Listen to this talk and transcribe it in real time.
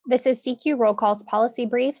This is CQ Roll Call's Policy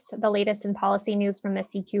Briefs, the latest in policy news from the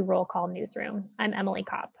CQ Roll Call newsroom. I'm Emily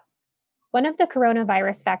Kopp. One of the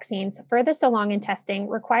coronavirus vaccines furthest along in testing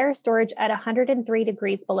requires storage at 103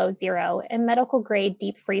 degrees below zero in medical-grade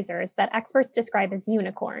deep freezers that experts describe as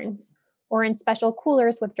unicorns, or in special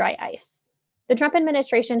coolers with dry ice. The Trump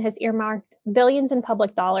administration has earmarked billions in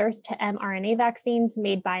public dollars to mRNA vaccines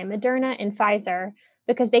made by Moderna and Pfizer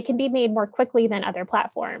because they can be made more quickly than other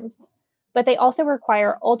platforms. But they also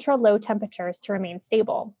require ultra-low temperatures to remain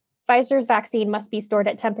stable. Pfizer's vaccine must be stored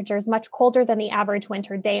at temperatures much colder than the average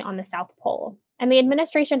winter day on the South Pole. And the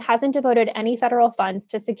administration hasn't devoted any federal funds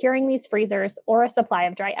to securing these freezers or a supply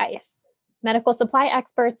of dry ice. Medical supply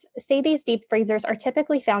experts say these deep freezers are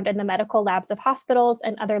typically found in the medical labs of hospitals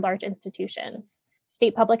and other large institutions.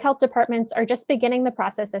 State public health departments are just beginning the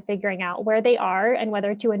process of figuring out where they are and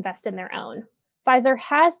whether to invest in their own. Pfizer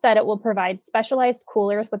has said it will provide specialized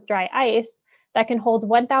coolers with dry ice that can hold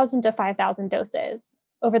 1,000 to 5,000 doses.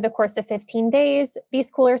 Over the course of 15 days, these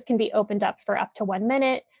coolers can be opened up for up to 1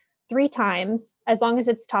 minute, 3 times, as long as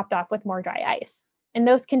it's topped off with more dry ice. In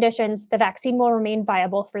those conditions, the vaccine will remain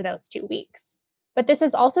viable for those 2 weeks. But this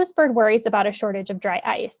has also spurred worries about a shortage of dry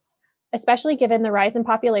ice, especially given the rise in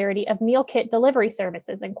popularity of meal kit delivery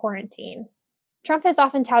services in quarantine. Trump has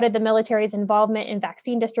often touted the military's involvement in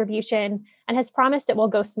vaccine distribution and has promised it will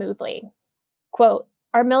go smoothly. Quote,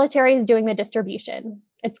 "Our military is doing the distribution.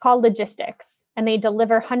 It's called logistics, and they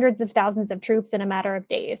deliver hundreds of thousands of troops in a matter of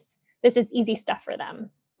days. This is easy stuff for them."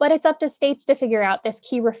 But it's up to states to figure out this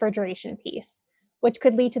key refrigeration piece, which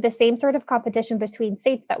could lead to the same sort of competition between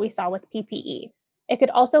states that we saw with PPE. It could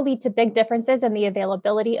also lead to big differences in the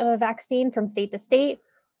availability of a vaccine from state to state,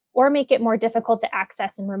 or make it more difficult to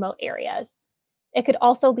access in remote areas. It could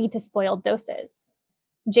also lead to spoiled doses.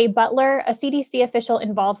 Jay Butler, a CDC official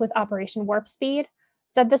involved with Operation Warp Speed,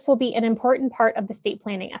 said this will be an important part of the state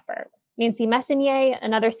planning effort. Nancy Messonnier,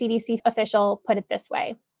 another CDC official, put it this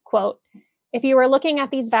way, quote, "If you were looking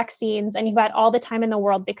at these vaccines and you had all the time in the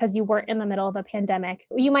world because you weren't in the middle of a pandemic,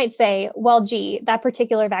 you might say, well, gee, that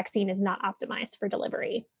particular vaccine is not optimized for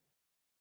delivery."